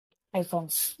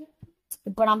iPhones.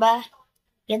 இப்போ நம்ம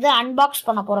எதை அன்பாக்ஸ்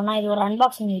பண்ண போறோம்னா இது ஒரு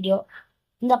அன்பாக்சிங் வீடியோ.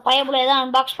 இந்த பையப்புல எதை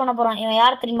அன்பாக்ஸ் பண்ண போறோம்? இவன்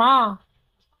யார் தெரியுமா?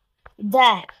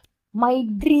 My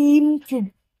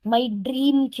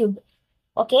dream cube.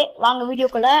 ஓகே, வாங்க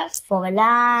வீடியோக்குள்ள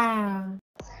போகலாம்.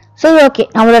 சரி, ஓகே,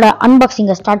 நம்மளோட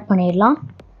அன்பாக்சிங்கை ஸ்டார்ட் பண்ணிடலாம்.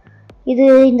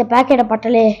 இந்த பேக்கெட்டை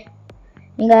பட்டாலே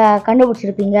நீங்கள்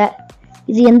கண்டுபிடிச்சிருப்பீங்க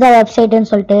இது எந்த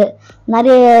வெப்சைட்டுன்னு சொல்லிட்டு.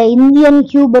 நிறைய இந்தியன்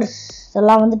கியூபர்ஸ்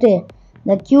எல்லாம் வந்துட்டு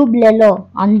இந்த கியூப் லெல்லோ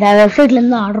அந்த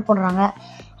வெப்சைட்லேருந்து ஆர்டர் பண்ணுறாங்க.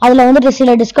 அதில் வந்துட்டு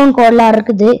சில டிஸ்கவுண்ட் கோட்லாம்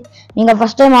இருக்குது. நீங்கள்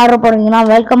ஃபஸ்ட் டைம் ஆர்டர் போடுறீங்கன்னா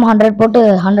வெல்கம் 100 போட்டு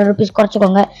 100 rupees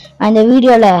குறைச்சிக்கோங்க. நான் இந்த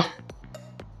வீடியோவில்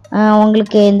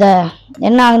உங்களுக்கு இந்த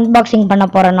என்ன அன்பாக்சிங் பண்ண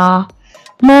போகிறேன்னா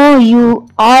MoYu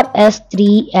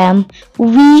RS3M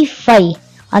V5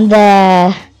 அந்த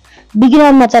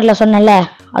பிகினர் மெத்தடில் சொன்னல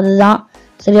அதுதான்.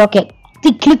 சரி, ஓகே,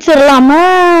 கிளிக்ஸ் இல்லாம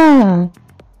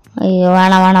ஐயோ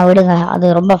வேணாம் விடுங்க, அது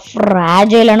ரொம்ப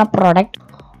ஃப்ராஜைலான ப்ராடக்ட்.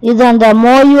 இது அந்த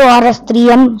MoYu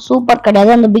RS3M சூப்பர்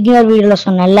கிடையாது. அந்த பிகினர் வீடியோவில்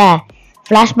சொன்னல.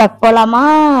 ஃப்ளாஷ்பேக் போலாமா?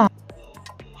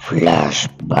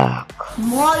 ஃப்ளாஷ்பேக்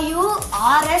MoYu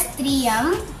RS3M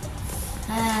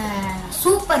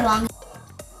சூப்பர் வாங்க.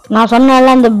 நான்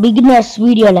சொன்னல அந்த பிகினர்ஸ்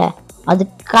வீடியோவில் அது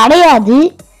கிடையாது.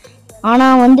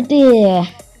 ஆனால் வந்துட்டு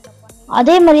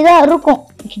அதே மாதிரி தான் இருக்கும்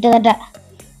கிட்டத்தட்ட.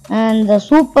 இந்த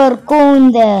சூப்பருக்கும்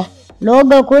இந்த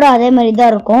லோகோ கூட அதே மாதிரி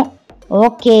தான் இருக்கும்.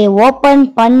 ஓகே, ஓப்பன்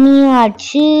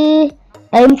பண்ணியாச்சு.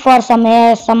 Time for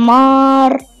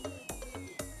summer.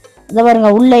 இதை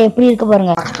பாருங்க, உள்ள எப்படி இருக்கு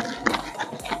பாருங்க.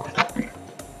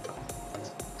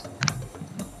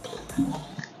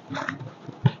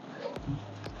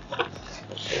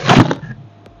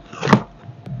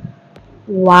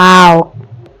 வாவ்,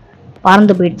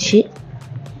 பறந்து போயிடுச்சு.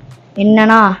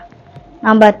 என்னன்னா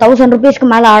நம்ம 1000 rupeesக்கு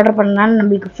மேலே ஆர்டர் பண்ணனால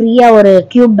நம்மளுக்கு ஃப்ரீயாக ஒரு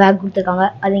கியூப் பேக் கொடுத்துருக்காங்க.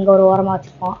 அது இங்கே ஒரு ஓரமாக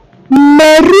வச்சுருக்கோம்.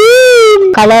 மெரூன்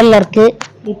கலரில் இருக்குது.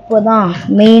 இப்போதான்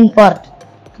மெயின் பார்ட்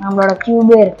நம்மளோட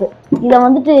கியூபே இருக்குது. இதை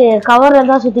வந்துட்டு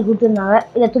கவரில் தான் சுற்றி கொடுத்துருந்தாங்க.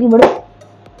 இதை தூக்கி போடு.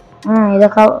 இதை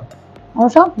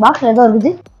அவசரம் பாக்ஸில் ஏதோ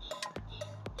இருக்குது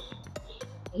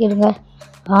இருங்க.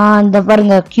 இந்த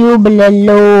பாருங்க, கியூப்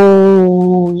லெல்லோ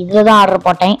இதில் தான் ஆர்டர்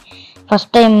போட்டேன்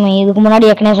ஃபஸ்ட் டைம். இதுக்கு முன்னாடி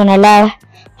ஏற்கனவே சொன்னேன்ல,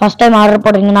 first time order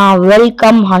போடுறீங்கன்னா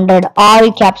welcome 100 all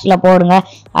கேப்ஸில் போடுங்க.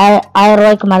 1000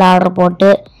 ரூபாய்க்கு மேலே ஆர்டர் போட்டு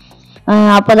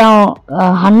அப்போ தான்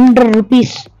 100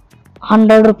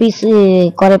 rupees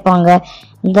குறைப்பாங்க.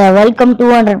 இந்த வெல்கம்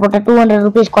 200 போட்டால் 200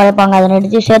 rupees குறைப்பாங்க. அதை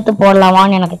எடுத்து சேர்த்து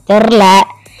போடலாமான்னு எனக்கு தெரில.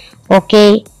 ஓகே,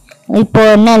 இப்போ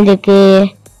என்ன எழுதிருக்கு?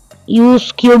 Use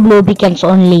cube லூபிகன்ஸ்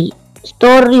only,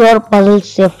 store your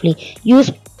puzzles safely, use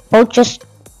pouches,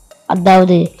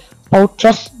 அதாவது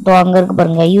பவுச்சஸ் அங்கே இருக்கு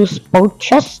பாருங்க. Use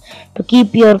pouches to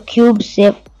keep your cube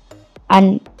safe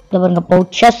and பாருங்க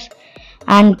pouches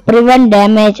and prevent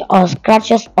damage R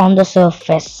scratches on the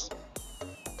surface.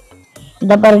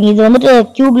 இந்த பாருங்க, இது வந்துட்டு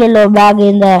கியூப்ல உள்ள பேக்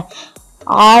இந்த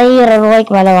 1000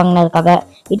 ரூபாய்க்கு மேலே வாங்கினதுக்காக.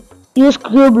 Use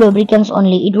cube lubricants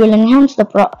only, it will enhance the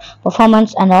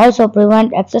performance and also prevent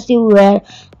excessive wear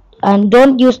and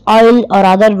don't use oil or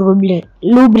other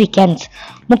lubricants.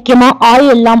 முக்கியமா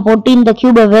oil எல்லாம் போட்டு இந்த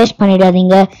கியூபை வேஸ்ட்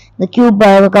பண்ணிடாதீங்க. இந்த கியூப்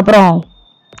அதுக்கப்புறம்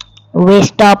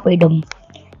வேஸ்டா போயிடும்.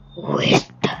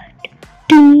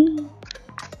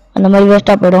 அந்த மாதிரி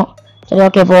வேஸ்டா போயிடும். சரி,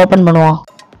 ஓகே, இப்போ ஓப்பன் பண்ணுவோம்.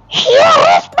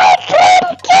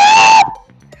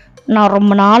 நான்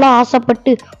ரொம்ப நாளாக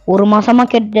ஆசைப்பட்டு ஒரு மாசமா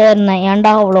கேட்டுட்டே இருந்தேன்,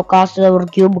 ஏன்டா அவ்வளோ காசு ஒரு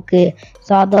கியூபுக்கு,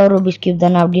 சாதா ரூபீஸ் கியூப்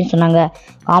தானே அப்படின்னு சொன்னாங்க.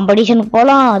 காம்படிஷனுக்கு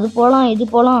போகலாம், அது போகலாம், இது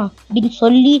போகலாம் அப்படின்னு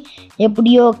சொல்லி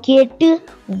எப்படியோ கேட்டு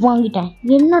வாங்கிட்டேன்.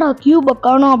 என்னடா கியூபை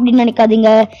காணோம் அப்படின்னு நினைக்காதீங்க.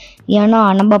 ஏன்னா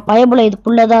நம்ம பயபுல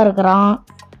இதுக்குள்ளதான் இருக்கிறான்.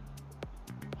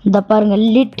 இந்த பாருங்க,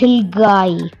 லிட்டில்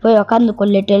காய் போய்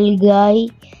உக்காந்துக்கோ. லிட்டில் காய்.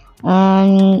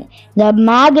 இந்த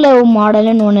மேக்லவ்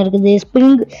மாடல்னு ஒன்று இருக்குது.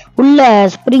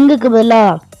 ஸ்ப்ரிங்குக்கு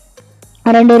பதிலாக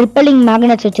 2 ரிப்பெல்லிங்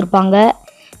மேக்னெட்ஸ் வச்சுருப்பாங்க.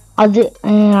 அது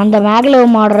அந்த மேக்லவ்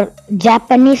மாடல்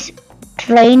ஜாப்பனீஸ்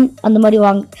ட்ரெயின் அந்த மாதிரி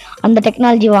அந்த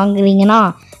டெக்னாலஜி வாங்குறீங்கன்னா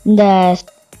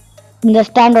இந்த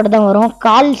ஸ்டாண்டோட தான் வரும்.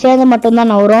 கால் சேர்ந்து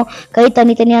மட்டும்தான் வரும், கை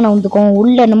தனித்தனியாக நவுந்துக்கும்.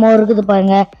 உள்ள என்னமோ இருக்குது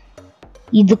பாருங்க.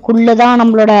 இதுக்குள்ளே தான்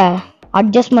நம்மளோட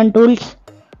அட்ஜஸ்ட்மெண்ட் டூல்ஸ்.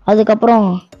 அதுக்கப்புறம்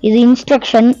இது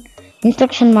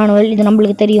இன்ஸ்ட்ரக்ஷன் மேனுவல். இது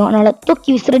நம்மளுக்கு தெரியும், அதனால் தூக்கி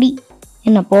விசிறடி.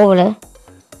 என்ன போகலை,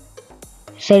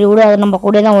 சரி விட, அதை நம்ம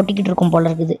கூட தான் ஒட்டிக்கிட்டு இருக்கோம் போல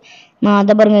இருக்குது. நான்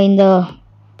அதை பாருங்க, இந்த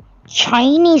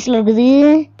சைனீஸில் இருக்குது,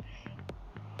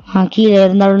 கீழே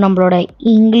இருந்தாலும் நம்மளோட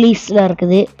இங்கிலீஷில்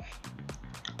இருக்குது.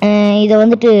 இதை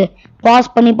வந்துட்டு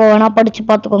பாஸ் பண்ணி போவேனா படித்து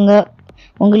பார்த்துக்கோங்க.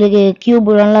 உங்களுக்கு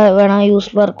கியூப்லாம் வேணால்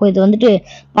யூஸ்ஃபுல்லாக இருக்கும். இது வந்துட்டு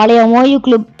பழைய MoYu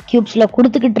கியூப்ஸில்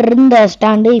கொடுத்துக்கிட்டு இருந்த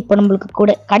ஸ்டாண்டு இப்போ நம்மளுக்கு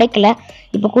கூட கிடைக்கல.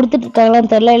 இப்போ கொடுத்துட்டு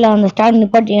இருக்காங்களான்னு தெரில, இல்லை அந்த ஸ்டாண்ட்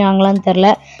நிப்பாட்டினாங்களான்னு தெரில.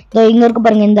 இதோ இங்கே இருக்க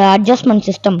பாருங்கள் இந்த அட்ஜஸ்ட்மெண்ட்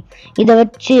சிஸ்டம். இதை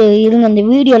வச்சு இருங்க, இந்த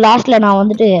வீடியோ லாஸ்ட்டில் நான்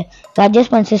வந்துட்டு இந்த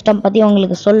அட்ஜஸ்ட்மெண்ட் சிஸ்டம் பற்றி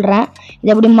உங்களுக்கு சொல்கிறேன். இதை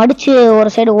எப்படி மடித்து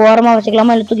ஒரு சைடு ஓரமாக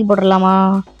வச்சுக்கலாமா இல்லை தூக்கி போட்டுடலாமா?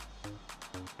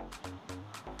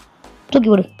 தூக்கி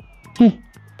விடு.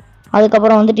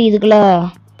 அதுக்கப்புறம் வந்துட்டு இதுக்குள்ள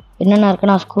என்னென்ன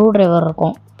இருக்குன்னா ஸ்க்ரூ டிரைவர்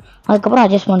இருக்கும், அதுக்கப்புறம்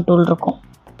அட்ஜஸ்ட்மெண்ட் டூல் இருக்கும்.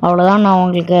 அவ்வளோதான் நான்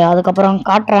உங்களுக்கு அதுக்கப்புறம்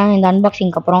காட்டுறேன் இந்த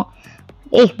அன்பாக்சிங்க்கு அப்புறம்.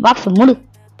 பாக்ஸ் மூடு.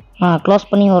 க்ளோஸ்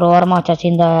பண்ணி ஒரு ஓரமாக வச்சாச்சு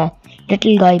இந்த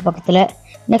லிட்டில் காய் பக்கத்தில்.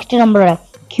 நெக்ஸ்ட்டு நம்மளோட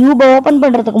கியூபை ஓப்பன்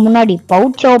பண்ணுறதுக்கு முன்னாடி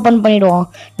பவுச்சை ஓப்பன் பண்ணிவிடுவோம்.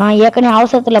 நான் ஏற்கனவே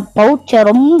அவசரத்தில் பவுச்சை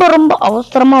ரொம்ப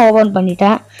அவசரமாக ஓப்பன்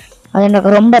பண்ணிட்டேன். அது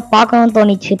எனக்கு ரொம்ப பார்க்கவும்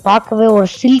தோணிச்சு. பார்க்கவே ஒரு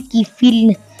சில்கி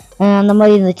ஃபீல் அந்த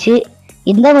மாதிரி இருந்துச்சு.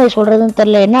 எந்த மாதிரி சொல்கிறதுன்னு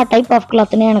தெரில, என்ன டைப் ஆஃப்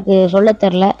கிளாத்துன்னே எனக்கு சொல்ல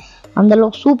தெரில.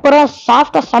 அந்தளவுக்கு சூப்பராக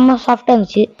சாஃப்டாக செம்ம சாஃப்டாக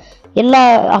இருந்துச்சு.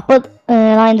 அப்போ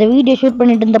நான் இந்த வீடியோ ஷூட்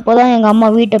பண்ணிட்டு இருந்தப்போ தான் எங்கள் அம்மா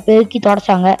வீட்டை பெருக்கி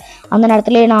தொடச்சாங்க. அந்த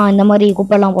நேரத்துலேயே நான் இந்த மாதிரி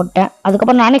குப்பைலாம் போட்டேன்.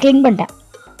 அதுக்கப்புறம் நானே க்ளீன் பண்ணிட்டேன்.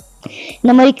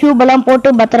 இந்த மாதிரி கியூபெல்லாம் போட்டு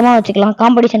பத்திரமா வச்சுக்கலாம்.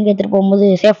 காம்படிஷனுக்கு எடுத்துகிட்டு போகும்போது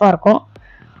சேஃபாக இருக்கும்.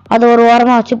 அது ஒரு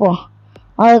வாரமாக வச்சுப்போம்.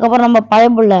 அதுக்கப்புறம் நம்ம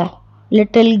பயப்புள்ள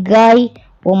லிட்டில் காய்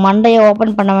மண்டையை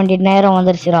ஓப்பன் பண்ண வேண்டிய நேரம்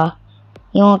வந்துருச்சுரா.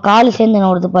 இவங்க காலு சேர்ந்து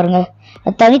நோடுது பாருங்கள்.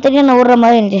 அது தனித்தனியாக நோடுற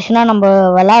மாதிரி இருந்துச்சுன்னா நம்ம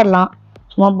விளாடலாம்.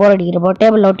 சும்மா போர் அடிக்கிறப்போ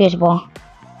டேபிளில் ஒட்டி வச்சுப்போம்.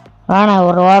 வேணாம்,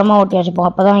 ஒரு வாரமாக ஒட்டி வச்சுப்போம்.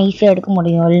 அப்போ தான் ஈஸியாக எடுக்க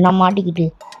முடியும், இல்லைனா மாட்டிக்கிட்டு.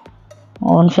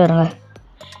 ஒரு நிமிஷம் இருங்க.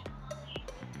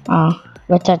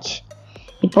 வச்சாச்சு.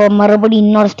 இப்போ மறுபடியும்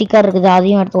இன்னொரு ஸ்டிக்கர் இருக்குது,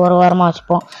 அதையும் எடுத்து ஒரு வாரமாக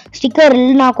வச்சுப்போம். ஸ்டிக்கர்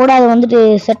இல்லைனா கூட அது வந்துட்டு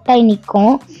செட் ஆகி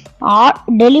நிற்கும்.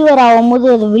 டெலிவர் ஆகும்போது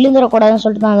அது விழுந்துடக்கூடாதுன்னு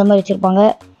சொல்லிட்டு தான் அந்த மாதிரி வச்சுருப்பாங்க.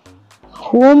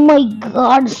 ஓ மை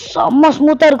காட், செம்ம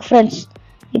ஸ்மூத்தாக இருக்குது ஃப்ரெண்ட்ஸ்.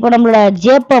 இப்போ நம்மளோட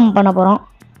ஜேப்பம் பண்ண போகிறோம்.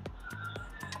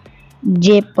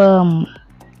 ஜேப்பம்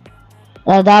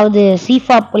அதாவது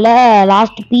சிஃபாப்பில்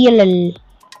லாஸ்ட் PLL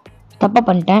தப்பாக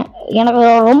பண்ணிட்டேன். எனக்கு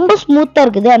ரொம்ப ஸ்மூத்தாக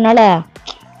இருக்குது, அதனால்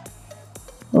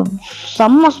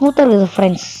செம்ம ஸ்மூத்தாக இருக்குது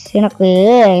ஃப்ரெண்ட்ஸ். எனக்கு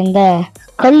இந்த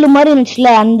கல் மாதிரி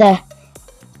இருந்துச்சுல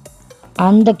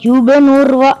அந்த கியூபே 100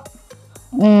 ரூபா.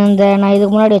 இந்த நான்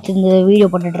இதுக்கு முன்னாடி வச்சுருந்த வீடியோ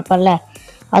போட்டுட்ருப்பேன்ல,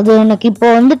 அது எனக்கு இப்போ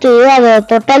வந்துட்டு அதை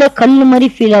தொட்டாலே கல் மாதிரி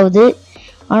ஃபீல் ஆகுது.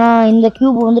 ஆனால் இந்த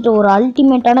கியூப் வந்துட்டு ஒரு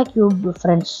அல்டிமேட்டான கியூப்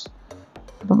ஃப்ரெண்ட்ஸ்.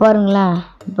 இப்போ பாருங்களேன்,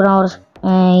 இப்போ நான் ஒரு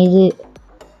இது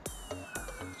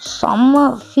செம்ம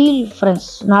ஃபீல் ஃப்ரெண்ட்ஸ்.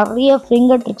 நிறைய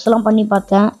ஃபிங்கர் ட்ரிக்ஸ் எல்லாம் பண்ணி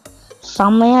பார்த்தேன்,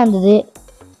 செம்மையாக இருந்தது.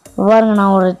 இப்போ பாருங்கள்,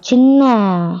 நான் ஒரு சின்ன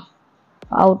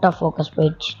அவுட் ஆஃப் ஃபோக்கஸ்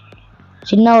போயிடுச்சு.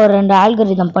 சின்ன ஒரு 2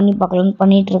 ஆல்கரிதம் பண்ணி பார்க்கலான்னு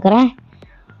பண்ணிகிட்ருக்கிறேன்.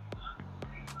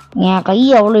 என் கை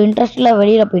அவ்வளோ இன்ட்ரெஸ்டில்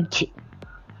வெளியில் போயிடுச்சு.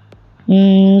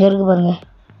 இங்கே இருக்கு பாருங்கள்.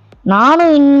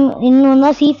 நானும் இன்னும்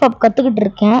தான் சிஃபாப் கற்றுக்கிட்டு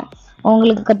இருக்கேன்.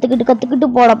 உங்களுக்கு கற்றுக்கிட்டு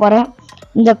போட போகிறேன்.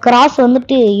 இந்த கிராஸ்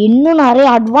வந்துட்டு இன்னும் நிறைய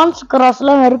அட்வான்ஸ்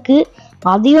கிராஸ்லாம் இருக்குது,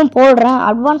 அதையும் போடுறேன்.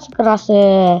 அட்வான்ஸ் கிராஸ்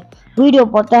வீடியோ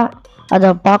போட்டேன், அதை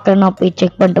பார்க்கலன்னா போய்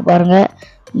செக் பண்ணிட்டு பாருங்கள்.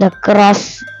 இந்த கிராஸ்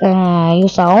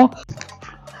யூஸ் ஆகும்.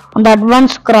 அந்த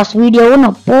அட்வான்ஸ் கிராஸ் வீடியோவும்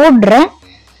நான் போடுறேன்.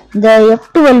 இந்த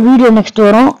F12 வீடியோ நெக்ஸ்ட்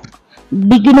வரும்,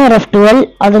 பிகினர் F12.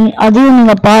 அதையும்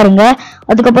நீங்கள் பாருங்கள்.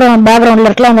 அதுக்கப்புறம் பேக்ரவுண்டில்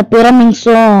இருக்கலாம் அந்த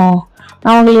பிரமிங்ஸும்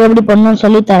நான் உங்களுக்கு எப்படி பண்ணணும்னு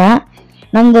சொல்லித்தரேன்.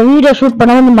 நான் இந்த வீடியோ ஷூட்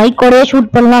பண்ணும்போது இந்த மைக்கோடையே ஷூட்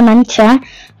பண்ணலாம்னு நினச்சேன்.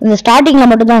 இந்த ஸ்டார்டிங்கில்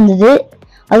மட்டும்தான் இருந்தது.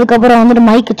 அதுக்கப்புறம் வந்துட்டு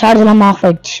மைக்கு சார்ஜ் இல்லாமல் ஆஃப்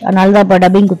ஆயிடுச்சு. அதனால தான் இப்போ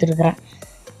டப்பிங் கொடுத்துருக்குறேன்.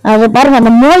 அது பாருங்கள்,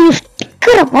 அந்த MoYu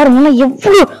ஸ்டிக்கரை பாருங்கன்னா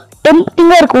எவ்வளோ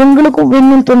டெம்ப்டிங்காக இருக்குது. உங்களுக்கும்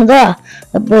வேணும்னு தோணுதா?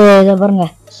 இப்போ இதை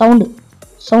பாருங்கள்,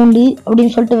 சவுண்டு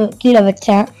அப்படின்னு சொல்லிட்டு கீழே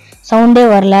வச்சேன், சவுண்டே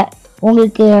வரல.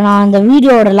 உங்களுக்கு நான் இந்த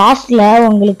வீடியோட லாஸ்ட்டில்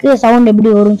உங்களுக்கு சவுண்ட்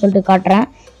எப்படி வரும்னு சொல்லிட்டு காட்டுறேன்.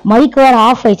 மைக் வேறு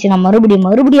ஆஃப் ஆயிடுச்சு. நான்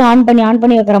மறுபடியும் ஆன்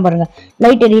பண்ணி வைக்கிறேன் பாருங்கள்.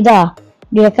 லைட் எரியுதா?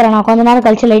 இப்படி வைக்கிறேன். நான் கொஞ்ச நேரம்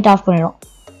கழிச்சு லைட் ஆஃப் பண்ணிடும்.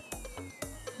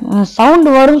 சவுண்டு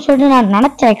வரும்னு சொல்லிட்டு நான்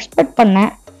நினச்சேன், எக்ஸ்பெக்ட் பண்ணேன்.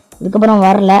 அதுக்கப்புறம்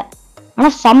வரல.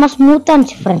 ஆனால் செம்ம ஸ்மூத்தாக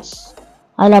இருந்துச்சு ஃப்ரெண்ட்ஸ்.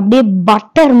 அதில் அப்படியே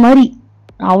பட்டர் மாதிரி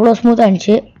அவ்வளோ ஸ்மூத்தாக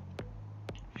இருந்துச்சு.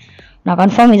 நான்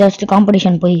கன்ஃபார்ம் இதை வச்சுட்டு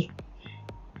காம்படிஷன் போய்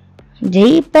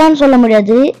ஜெயிப்பேன்னு சொல்ல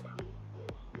முடியாது,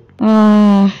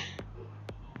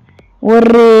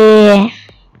 ஒரு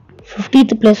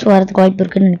 50th பிளேஸ் வரதுக்கு வாய்ப்பு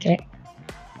இருக்குன்னு நினைக்கிறேன்.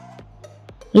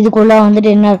 இதுக்குள்ளே வந்துட்டு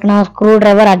என்ன இருக்குன்னா screw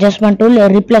driver, adjustment tool,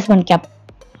 replacement gap.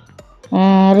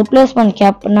 Replacement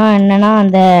கேப்னா என்னென்னா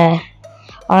அந்த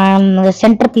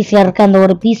சென்டர் பீஸில் இருக்க அந்த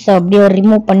ஒரு பீஸை அப்படியே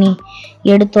ரிமூவ் பண்ணி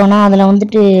எடுத்தோன்னா அதில்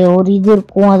வந்துட்டு ஒரு இது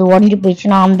இருக்கும், அது உடஞ்சி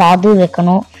போயிடுச்சுன்னா அந்த அது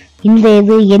வைக்கணும். இந்த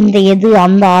எது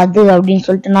அந்த அது அப்படின்னு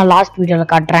சொல்லிட்டு நான் லாஸ்ட்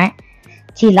வீடியோவில் காட்டுறேன்.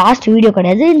 லாஸ்ட் வீடியோ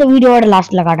கிடையாது, இந்த வீடியோவோட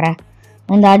லாஸ்ட்டில் காட்டுறேன்.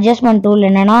 இந்த அட்ஜஸ்ட்மெண்ட் டூல்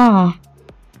என்னென்னா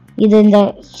இது இந்த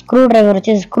ஸ்க்ரூ டிரைவர்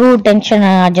வச்சு ஸ்க்ரூ டென்ஷன்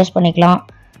அட்ஜஸ்ட் பண்ணிக்கலாம்.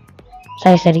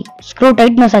 சரி ஸ்க்ரூ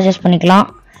டைட்னஸ் அட்ஜஸ்ட் பண்ணிக்கலாம்,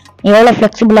 எவ்வளோ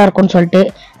ஃப்ளெக்சிபிளாக இருக்கும்னு சொல்லிட்டு.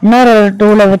 இன்னொரு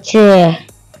டூலை வச்சு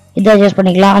இதை அட்ஜஸ்ட்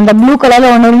பண்ணிக்கலாம். அந்த ப்ளூ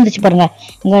கலர்ல ஒன்று இருந்துச்சு பாருங்க,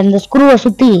 இங்க இந்த ஸ்க்ரூவை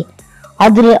சுத்தி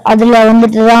அதுல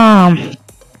வந்துட்டு தான்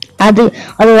அது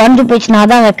உடஞ்சு போயிடுச்சுன்னா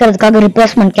தான் வைக்கிறதுக்காக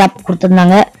ரிப்ளேஸ்மெண்ட் கேப்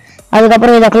கொடுத்துருந்தாங்க.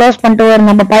 அதுக்கப்புறம் இதை க்ளோஸ் பண்ணிட்டு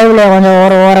நம்ம பைப்ல கொஞ்சம்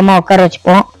ஓரமா உட்கார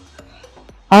வச்சுப்போம்.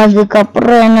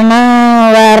 அதுக்கப்புறம் என்னன்னா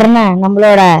வேற என்ன,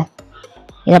 நம்மளோட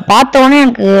இதை பார்த்தோன்னே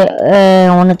எனக்கு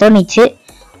ஒன்று தோணிச்சு.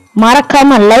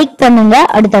 மறக்காம லைக் பண்ணுங்க,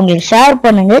 அடுத்தவங்களுக்கு ஷேர்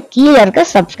பண்ணுங்க, கீழே இருக்க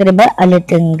சப்ஸ்கிரைபர்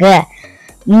அழுத்துங்க.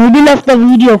 மிடில் ஆஃப் த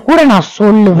வீடியோ கூட நான்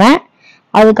சொல்லுவேன்.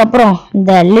 அதுக்கப்புறம்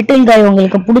இந்த லிட்டில் காய்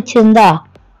உங்களுக்கு பிடிச்சிருந்தா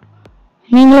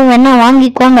நீங்களும் வேணா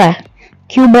வாங்கிக்கோங்க.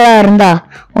 கியூபா இருந்தா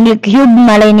உங்களுக்கு கியூப்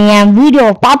மேல என் வீடியோ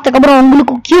பார்த்ததுக்கப்புறம்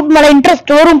உங்களுக்கு கியூப் மேல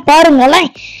இன்ட்ரெஸ்ட் வரும் பாருங்களேன்.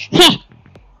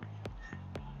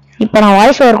 இப்ப நான்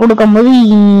வாய்ஸ் ஓவர் கொடுக்கும் போது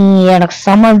எனக்கு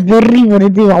செம வெறி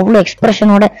வருது, அவ்வளவு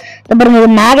எக்ஸ்பிரஷனோட. அப்புறம் இது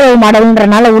மேக்லெவ்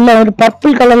மாடல்ன்றனால உள்ள ஒரு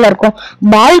பர்பிள் கலர்ல இருக்கும்.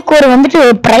 பால் கோர் வந்துட்டு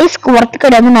பிரைஸ்க்கு ஒர்த்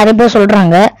கிடையாதுன்னு நிறைய பேர்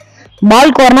சொல்றாங்க.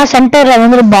 பால் கோர்னா சென்டர்ல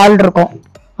வந்துட்டு பால் இருக்கும்,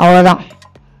 அவ்வளவுதான்.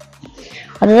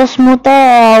 அதுதான் ஸ்மூத்தா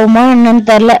ஆகுமா என்னன்னு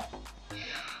தெரியல.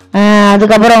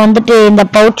 அதுக்கப்புறம் வந்துட்டு இந்த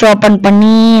பவுச் ஓபன்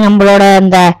பண்ணி நம்மளோட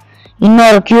இந்த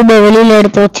இன்னொரு கியூபை வெளியில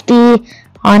எடுத்து வச்சுட்டு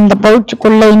அந்த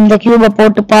பவுச்சுக்குள்ள இந்த கியூபை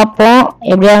போட்டு பார்ப்போம்.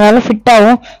 எப்படியா இருந்தாலும் ஃபிட்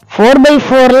ஆகும்.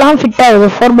 4x4 ஃபிட் ஆகுது.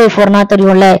 4x4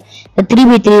 தெரியும்ல, இந்த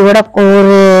 3x3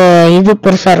 ஒரு இது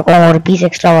பெருசா இருக்கும், ஒரு பீஸ்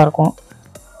எக்ஸ்ட்ராவா இருக்கும்.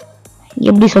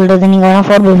 எப்படி சொல்றது, நீங்க வேணா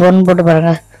 4x4 போட்டு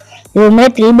பாருங்க. இதுவுமே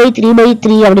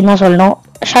 3x3 அப்படின்னு தான் சொல்லணும்.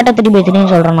 ஷார்ட்டா 3x3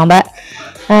 சொல்றோம் நம்ம.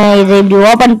 இது இப்படி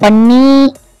ஓபன் பண்ணி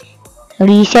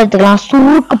அப்படி ஈஸியா எடுத்துக்கலாம்.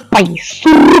 சுருக்கு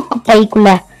பைக்குள்ள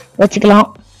வச்சுக்கலாம்.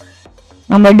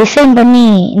 நம்ம டிசைன் பண்ணி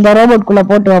இந்த ரோபோட்குள்ள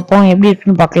போட்டு வைப்போம், எப்படி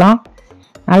இருக்குன்னு பார்க்கலாம்.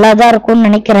 நல்லாதான் இருக்கும்னு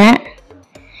நினைக்கிறேன்.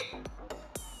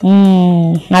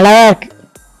 நல்லாதான் இருக்கு,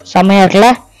 செம்மையா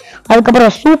இருக்குல்ல.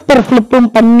 அதுக்கப்புறம் சூப்பர்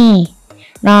ஃபிளிப்பும் பண்ணி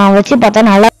நான் வச்சு பார்த்தா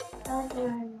நல்லா.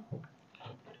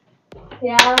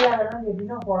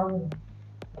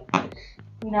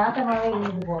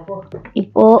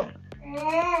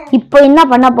 இப்போ என்ன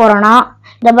பண்ண போறோம்னா,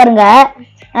 இந்த பாருங்க,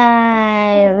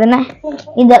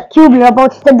 இந்த கியூப்ல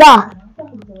போச்சுதா.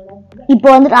 இப்போ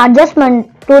வந்து அட்ஜஸ்ட்மெண்ட்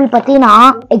டூல் பத்தி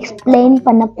நான் எக்ஸ்பிளைன்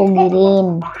பண்ண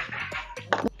போகிறேன்.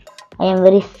 I am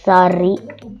very sorry.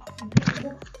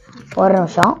 ஒரு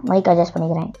நிமிஷம் மைக் அட்ஜஸ்ட்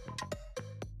பண்ணிக்கிறேன்.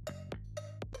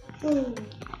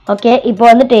 ஓகே, இப்போ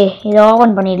வந்துட்டு இதை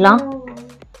ஓபன் பண்ணிடலாம்.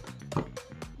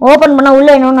 ஓபன் பண்ண உள்ள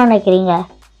என்னன்னு நினைக்கிறீங்க?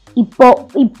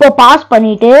 இப்போ பாஸ்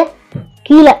பண்ணிட்டு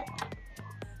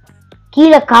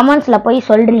கீழே கமெண்ட்ஸ்ல போய்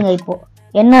சொல்றீங்க இப்போ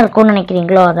என்ன இருக்கும்னு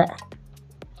நினைக்கிறீங்களோ அதை.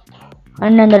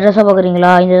 அண்ணன் இந்த ட்ரெஸ்ஸை பார்க்குறீங்களா,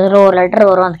 இந்த இதில் ஒரு லெட்டர்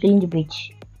வரும், அது கிழிஞ்சு போயிடுச்சு.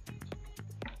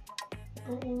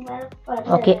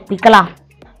 ஓகே, பிக்கலாம்,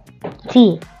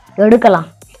 எடுக்கலாம்,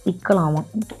 பிக்கலாமா.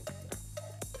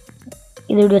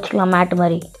 இது இப்படி வச்சுக்கலாம், மேட்டு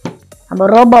மாதிரி. நம்ம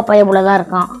ரோபோ பைபுல தான்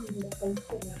இருக்கான்,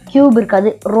 கியூப்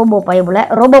இருக்காது.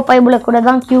 ரோபோ பைபுல கூட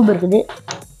தான் கியூப் இருக்குது.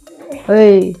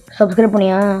 ஏய் சப்ஸ்கிரைப்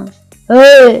பண்ணியா?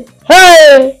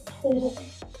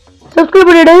 சப்ஸ்கிரைப்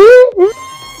பண்ணிடு.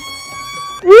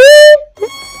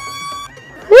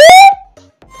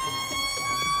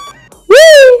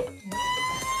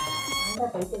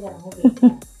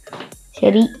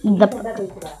 சரி,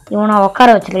 இவனை உட்கார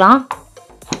வச்சுக்கலாம்.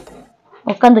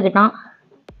 உட்காந்துக்கிட்டான்.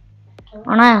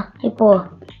 ஆனா இப்போ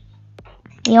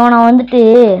இவனை வந்துட்டு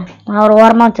நான் ஒரு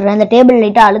ஓரமா வச்சிருவேன். இந்த டேபிள்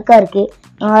லைட்டா அழுக்கா இருக்கு,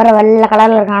 இவன் வேற வெள்ளை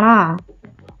கலர்ல இருக்கானா,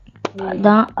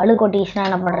 அதுதான் அழுக்கு ஒட்டிச்சுன்னா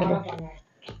என்ன பண்றது.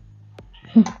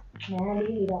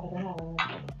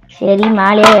 சரி,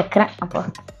 மேலேயே வைக்கிறேன். அப்போ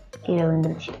கீழே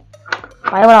விழுந்துருச்சு.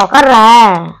 பயபட உட்கார்ற.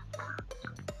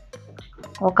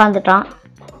 உட்காந்துட்டான்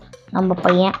நம்ம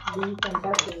பையன்.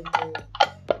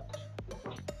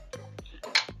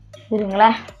 சரிங்களா,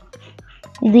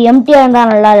 இது எம்டியா இருந்தா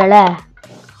நல்லா இல்லைல்ல,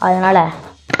 அதனால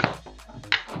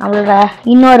நம்மளோட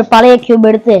இன்னொரு பழைய கியூப்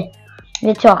எடுத்து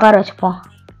வச்சு உட்கார வச்சுப்போம்.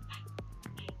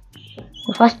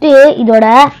 ஃபர்ஸ்ட் இதோட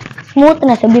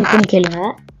ஸ்மூத்னஸ் எப்படி இருக்குன்னு கேளுங்க.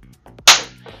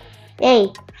 ஏய்,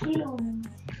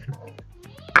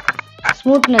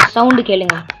 ஸ்மூத்னஸ் சவுண்டு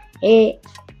கேளுங்க.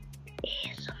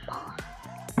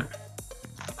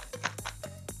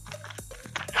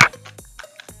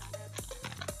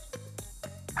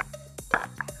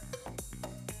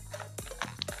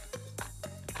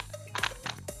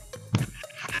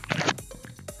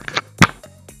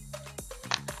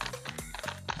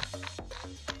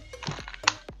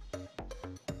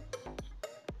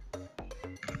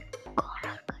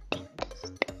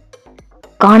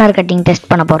 கார்னர் கட்டிங் டெஸ்ட்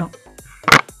பண்ண போறோம்.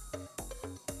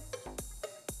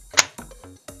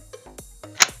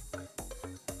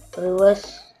 ரிவர்ஸ்,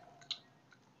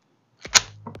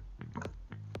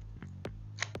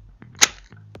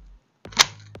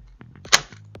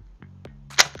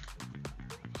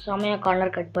 செமையா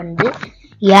கார்னர் கட் பண்ணுது.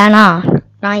 ஏன்னா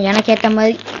நான் எனக்கு ஏற்ற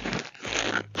மாதிரி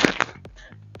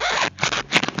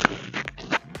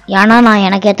ஏன்னா நான்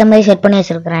எனக்கு ஏற்ற மாதிரி செட் பண்ணி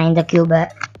வச்சுருக்கிறேன் இந்த க்யூபை.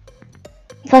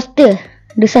 ஃபஸ்ட்டு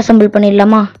டிஸ்அசம்பிள்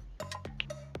பண்ணிடலாமா?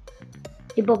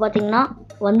 இப்போ பார்த்தீங்கன்னா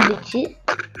வந்துடுச்சு.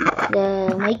 இந்த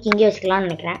மைக் இங்கே வச்சுக்கலான்னு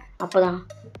நினைக்கிறேன். அப்போ தான்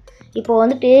இப்போ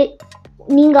வந்துட்டு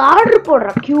நீங்கள் ஆர்டர் போடுற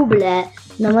க்யூபில்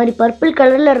இந்த மாதிரி பர்பிள்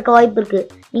கலரில் இருக்க வாய்ப்பு இருக்குது.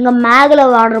 நீங்கள்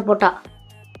மேக்லவ் ஆர்டர் போட்டால்,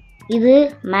 இது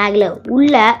மேக்லவ்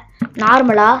உள்ள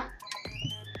நார்மலாக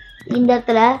இந்த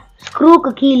இடத்துல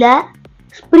ஸ்க்ரூக்கு கீழே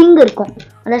ஸ்ப்ரிங் இருக்கும்.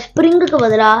 அந்த ஸ்ப்ரிங்குக்கு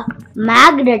பதிலாக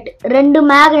மேக்னெட், 2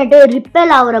 மேக்னெட்டு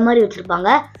ரிப்பேல் ஆகிற மாதிரி வச்சுருப்பாங்க.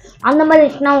 அந்த மாதிரி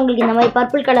வச்சுன்னா உங்களுக்கு இந்த மாதிரி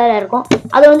பர்பிள் கலரில் இருக்கும்.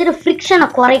 அது வந்துட்டு ஃப்ரிக்ஷனை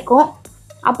குறைக்கும்.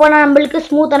 அப்போ நம்மளுக்கு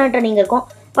ஸ்மூத்தான ட்ரெண்டிங் இருக்கும்.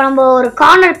 இப்போ நம்ம ஒரு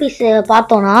கார்னர் பீஸ்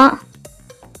பார்த்தோன்னா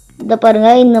இதை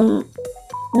பாருங்கள்,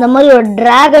 இந்த மாதிரி ஒரு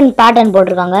டிராகன் பேட்டர்ன்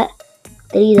போட்டிருக்காங்க,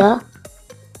 தெரியுதா?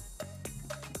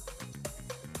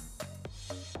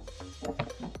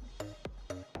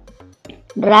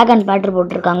 டிராகன் பேட்டர்ன்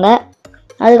போட்டிருக்காங்க.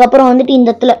 அதுக்கப்புறம் வந்துட்டு இந்த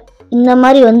இடத்துல இந்த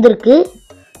மாதிரி வந்திருக்கு.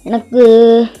 எனக்கு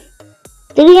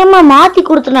தெரியாமல் மாற்றி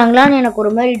கொடுத்துனாங்களான்னு எனக்கு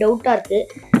ஒரு மாதிரி டவுட்டாக இருக்குது.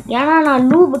 ஏன்னா நான்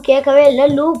லூப் கேட்கவே இல்லை.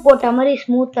 லூப் போட்ட மாதிரி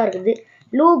ஸ்மூத்தாக இருக்குது.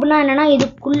 லூப்னா என்னென்னா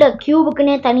இதுக்குள்ளே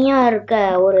க்யூபுக்குன்னே தனியாக இருக்க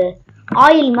ஒரு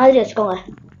ஆயில் மாதிரி வச்சுக்கோங்க,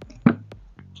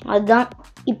 அதுதான்.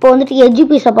 இப்போ வந்துட்டு எட்ஜ்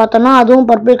பீஸை பார்த்தோன்னா அதுவும்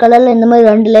பர்பிள் கலரில் இந்த மாதிரி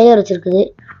 2 லேயர் வச்சுருக்குது.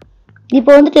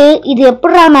 இப்போ வந்துட்டு இது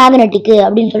எப்படா மேக்னெட்டிக்கு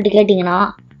அப்படின்னு சொல்லிட்டு கேட்டிங்கன்னா,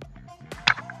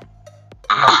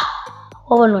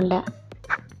 ஓவன் வந்தேன்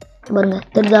பாருங்க,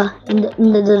 தெரியுதா?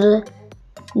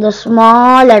 இந்த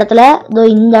ஸ்மால் இடத்துல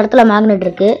இந்த இடத்துல மேக்னெட்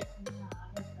இருக்கு.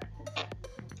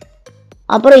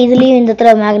 அப்புறம் இதுலேயும் இந்த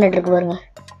இடத்துல மேக்னெட் இருக்கு பாருங்க,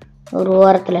 ஒரு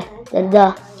ஓரத்தில், தெரியுதா?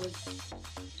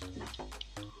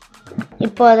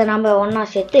 இப்போ அதை நம்ம ஒன்றா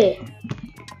சேர்த்து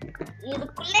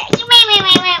இதுக்குள்ளே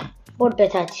போட்டு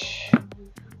வச்சாச்சு.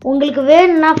 உங்களுக்கு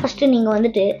வேணும்னா ஃபஸ்ட்டு நீங்கள்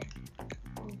வந்துட்டு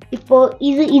இப்போ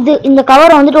இந்த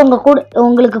கவரை வந்துட்டு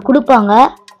உங்களுக்கு கொடுப்பாங்க.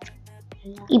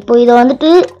 இப்போ இதை வந்துட்டு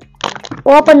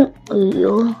ஓப்பன்,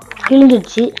 ஐயோ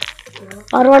கிழிஞ்சிடுச்சு,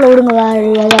 பரவாயில்ல விடுங்க,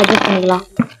 வேறு ஏதாவது அட்ஜஸ்ட் பண்ணிக்கலாம்.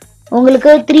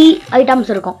 உங்களுக்கு 3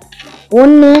 ஐட்டம்ஸ் இருக்கும்.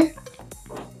 1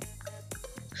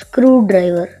 ஸ்க்ரூ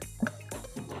டிரைவர்,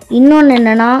 இன்னொன்று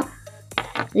என்னென்னா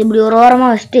இப்படி ஒரு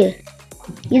ஓரமாக வச்சுட்டு,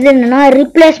 இது என்னென்னா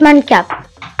ரீப்ளேஸ்மெண்ட் கேப்.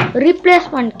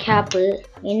 ரீப்ளேஸ்மெண்ட் கேப்பு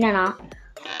என்னென்னா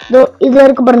இதில்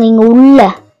இருக்கு பாருங்க, இங்கே உள்ள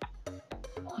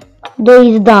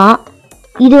இதுதான்.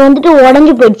 இது வந்துட்டு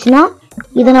உடஞ்சி போயிடுச்சுன்னா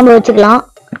இதை நம்ம வச்சுக்கலாம்.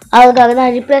 அதுக்காக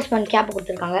தான் ரீப்ளேஸ்மெண்ட் கேப்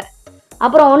கொடுத்துருக்காங்க.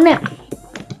 அப்புறம் ஒன்று,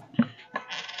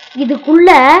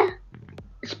 இதுக்குள்ள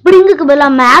ஸ்ப்ரிங்குக்கு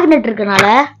பதிலாக மேக்னெட் இருக்கனால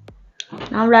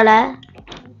நம்மளால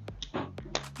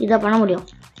இதை பண்ண முடியும்.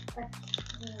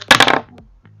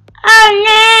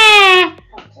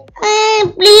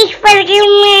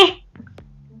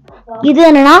 இது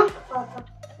என்னன்னா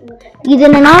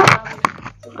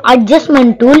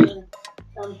அட்ஜஸ்ட்மெண்ட் டூல்.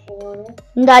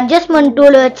 இந்த அட்ஜஸ்ட்மெண்ட்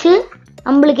டூலை வச்சு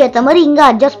நம்மளுக்கு ஏற்ற மாதிரி இங்கே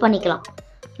அட்ஜஸ்ட் பண்ணிக்கலாம்.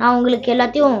 நான் உங்களுக்கு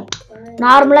எல்லாத்தையும்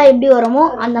நார்மலாக எப்படி வருமோ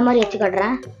அந்த மாதிரி வச்சு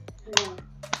காட்டுறேன்.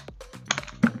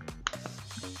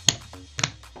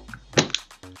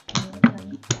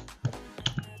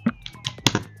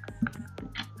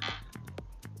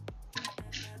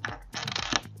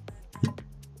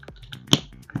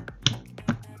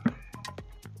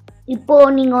 இப்போ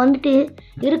நீங்க வந்துட்டு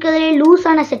இருக்கிறதுலே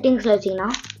லூஸான செட்டிங்ஸ்ல வச்சீங்கன்னா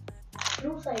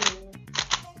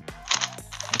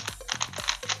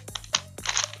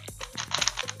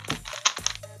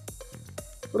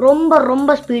ரொம்ப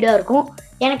ரொம்ப ஸ்பீடா இருக்கும்.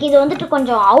 எனக்கு இது வந்துட்டு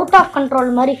கொஞ்சம் அவுட் ஆஃப் கண்ட்ரோல்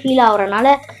மாதிரி ஃபீல் ஆகுறதுனால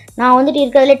நான் வந்துட்டு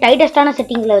இருக்கிறதுலே டைட்டஸ்டான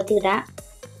செட்டிங்ஸில் வச்சுக்கிட்டேன்.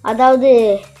 அதாவது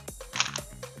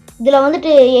இதில்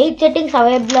வந்துட்டு 8 செட்டிங்ஸ்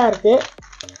அவைலபிளாக இருக்குது.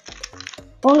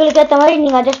 உங்களுக்கு ஏற்ற மாதிரி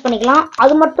நீங்கள் அட்ஜஸ்ட் பண்ணிக்கலாம்.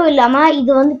 அது மட்டும் இல்லாமல்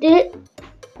இது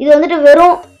வந்துட்டு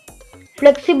வெறும்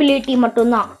ஃப்ளெக்சிபிலிட்டி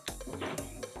மட்டும்தான்.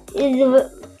 இது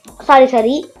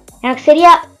சாரி எனக்கு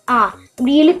சரியா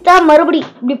இப்படி இழுத்தா மறுபடி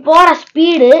இப்படி போகிற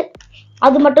ஸ்பீடு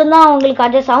அது மட்டும்தான் உங்களுக்கு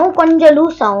அட்ஜஸ்ட் ஆகும். கொஞ்சம்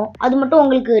லூஸ் ஆகும், அது மட்டும்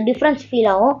உங்களுக்கு டிஃப்ரென்ஸ் ஃபீல்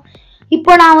ஆகும்.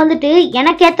 இப்போ நான் வந்துட்டு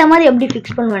எனக்கு ஏற்ற மாதிரி எப்படி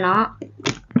ஃபிக்ஸ் பண்ணுவேன்னா,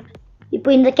 இப்போ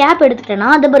இந்த கேப் எடுத்துட்டேன்னா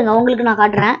அதை பாருங்க உங்களுக்கு நான்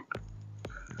காட்டுறேன்.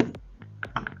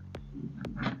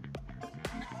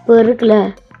 இப்போ இருக்குல்ல,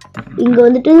 இங்கே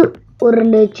வந்துட்டு ஒரு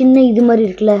 2 சின்ன இது மாதிரி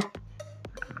இருக்குல்ல,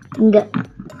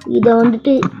 இதை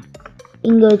வந்துட்டு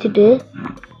இங்கே வச்சுட்டு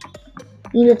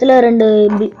இந்த இடத்துல 2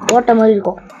 இப்படி ஓட்ட மாதிரி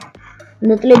இருக்கும்.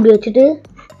 இந்த இடத்துல இப்படி வச்சுட்டு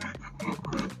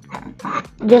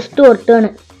ஜஸ்ட் ஒரு டேர்னு,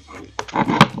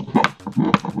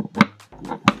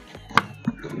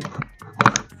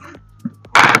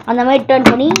 அந்த மாதிரி டர்ன்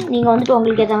பண்ணி நீங்கள் வந்துட்டு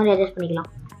உங்களுக்கு ஏற்ற மாதிரி அட்ஜஸ்ட் பண்ணிக்கலாம்.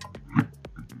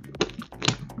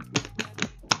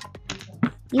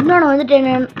 இன்னொன்று வந்துட்டு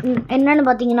என்னன்னு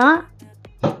பார்த்தீங்கன்னா,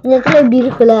 இந்த இடத்துல இப்படி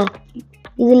இருக்குல்ல,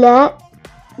 இதில்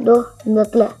இந்த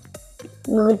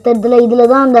இடத்துல இதில்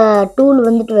தான் அந்த டூல்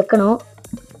வந்துட்டு வைக்கணும்.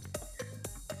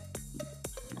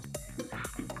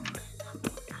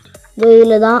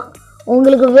 இதில் தான்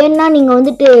உங்களுக்கு வேணும்னா நீங்கள்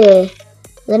வந்துட்டு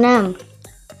என்ன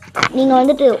நீங்கள்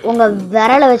வந்துட்டு உங்கள்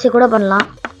விரலை வச்சு கூட பண்ணலாம்.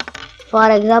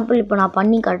 ஃபார் எக்ஸாம்பிள் இப்போ நான்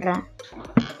பண்ணி காட்டுறேன்.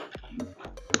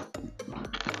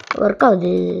 ஒர்க்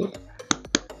ஆகுது.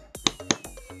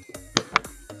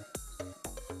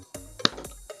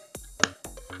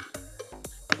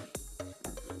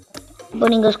 இப்போ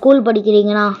நீங்கள் ஸ்கூல்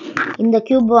படிக்கிறீங்கன்னா இந்த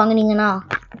கியூப் வாங்கினீங்கன்னா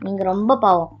நீங்கள் ரொம்ப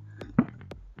பாவம்.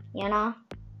 ஏன்னா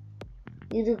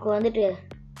இதுக்கு வந்துட்டு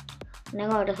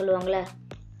என்னங்க அவட்ட சொல்லுவாங்களே,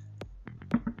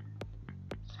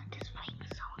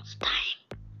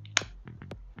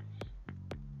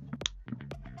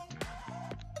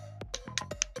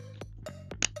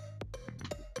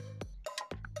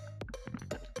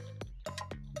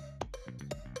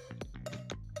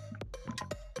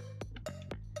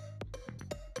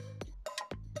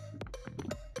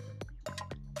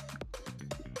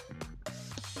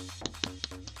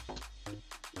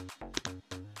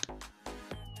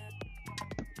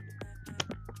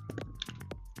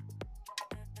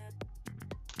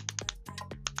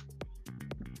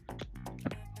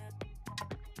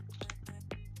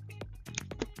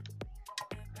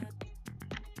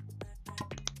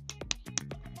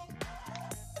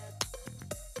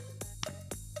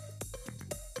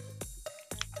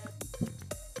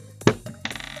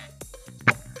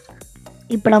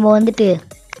 இப்போ நம்ம வந்துட்டு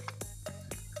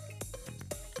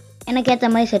எனக்கு ஏற்ற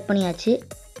மாதிரி செட் பண்ணியாச்சு.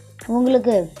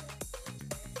 உங்களுக்கு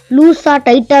லூஸாக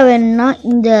டைட்டாக வேணும்னா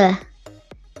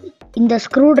இந்த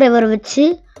ஸ்க்ரூ ட்ரைவர் வச்சு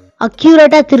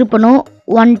அக்யூரேட்டாக திருப்பணும்.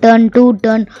 1 டர்ன் 2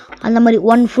 டர்ன் அந்த மாதிரி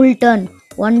 1 ஃபுல் டர்ன்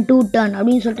 1 2 டர்ன்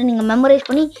அப்படின்னு சொல்லிட்டு நீங்கள் மெமரைஸ்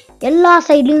பண்ணி எல்லா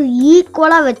சைட்லேயும்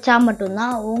ஈக்குவலாக வச்சா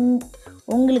மட்டும்தான்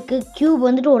உங்களுக்கு கியூப்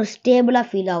வந்துட்டு ஒரு ஸ்டேபிளாக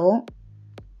ஃபீல் ஆகும்.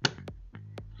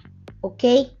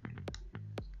 ஓகே,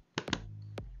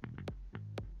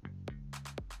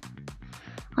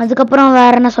 அதுக்கப்புறம்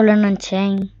வேறு என்ன சொல்லணும்னு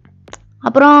நினச்சேன்.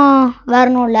 அப்புறம் வேறு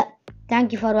ஒன்றும் இல்லை.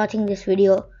 தேங்க்யூ ஃபார் வாட்சிங் திஸ்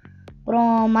வீடியோ.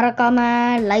 அப்புறம்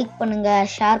மறக்காமல் லைக் பண்ணுங்கள்,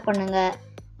 ஷேர் பண்ணுங்கள்.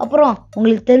 அப்புறம்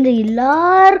உங்களுக்கு தெரிஞ்ச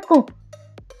எல்லாருக்கும்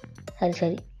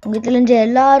உங்களுக்கு தெரிஞ்ச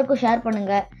எல்லாருக்கும் ஷேர்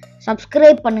பண்ணுங்கள்,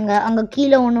 சப்ஸ்கிரைப் பண்ணுங்கள். அங்கே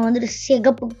கீழே ஒன்று வந்துட்டு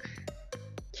சிகப்பு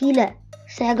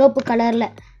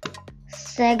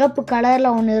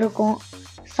கலரில் ஒன்று இருக்கும்.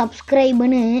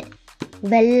 சப்ஸ்கிரைபுன்னு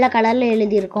வெள்ளை கலரில்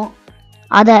எழுதியிருக்கும்.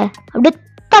 அதை அப்படியே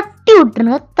தட்டி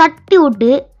விட்டுருங்க. தட்டி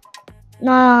விட்டு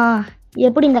நான்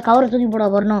எப்படி இந்த கவரை தூக்கி போட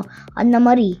வரணும் அந்த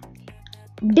மாதிரி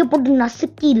இப்படியே போட்டு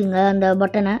நசுக்கிடுங்க அந்த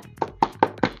பட்டனை.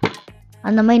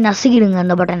 அந்த மாதிரி நசுக்கிடுங்க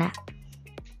அந்த பட்டனை.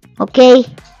 Okay,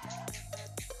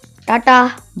 tata,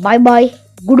 bye bye,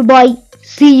 good bye,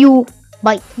 see you,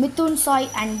 bye. Mithun Sai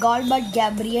and Colbert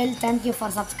Gabriel, thank you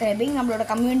for subscribing. நம்மளோட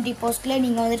கம்யூனிட்டி போஸ்ட்லேயே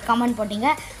நீங்கள் வந்துட்டு கமெண்ட் போட்டீங்க,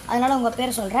 அதனால் உங்கள்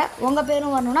பேரை சொல்கிறேன். உங்கள்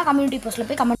பேரும் வரணும்னா கம்யூனிட்டி போஸ்ட்டில்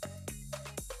போய் கமெண்ட்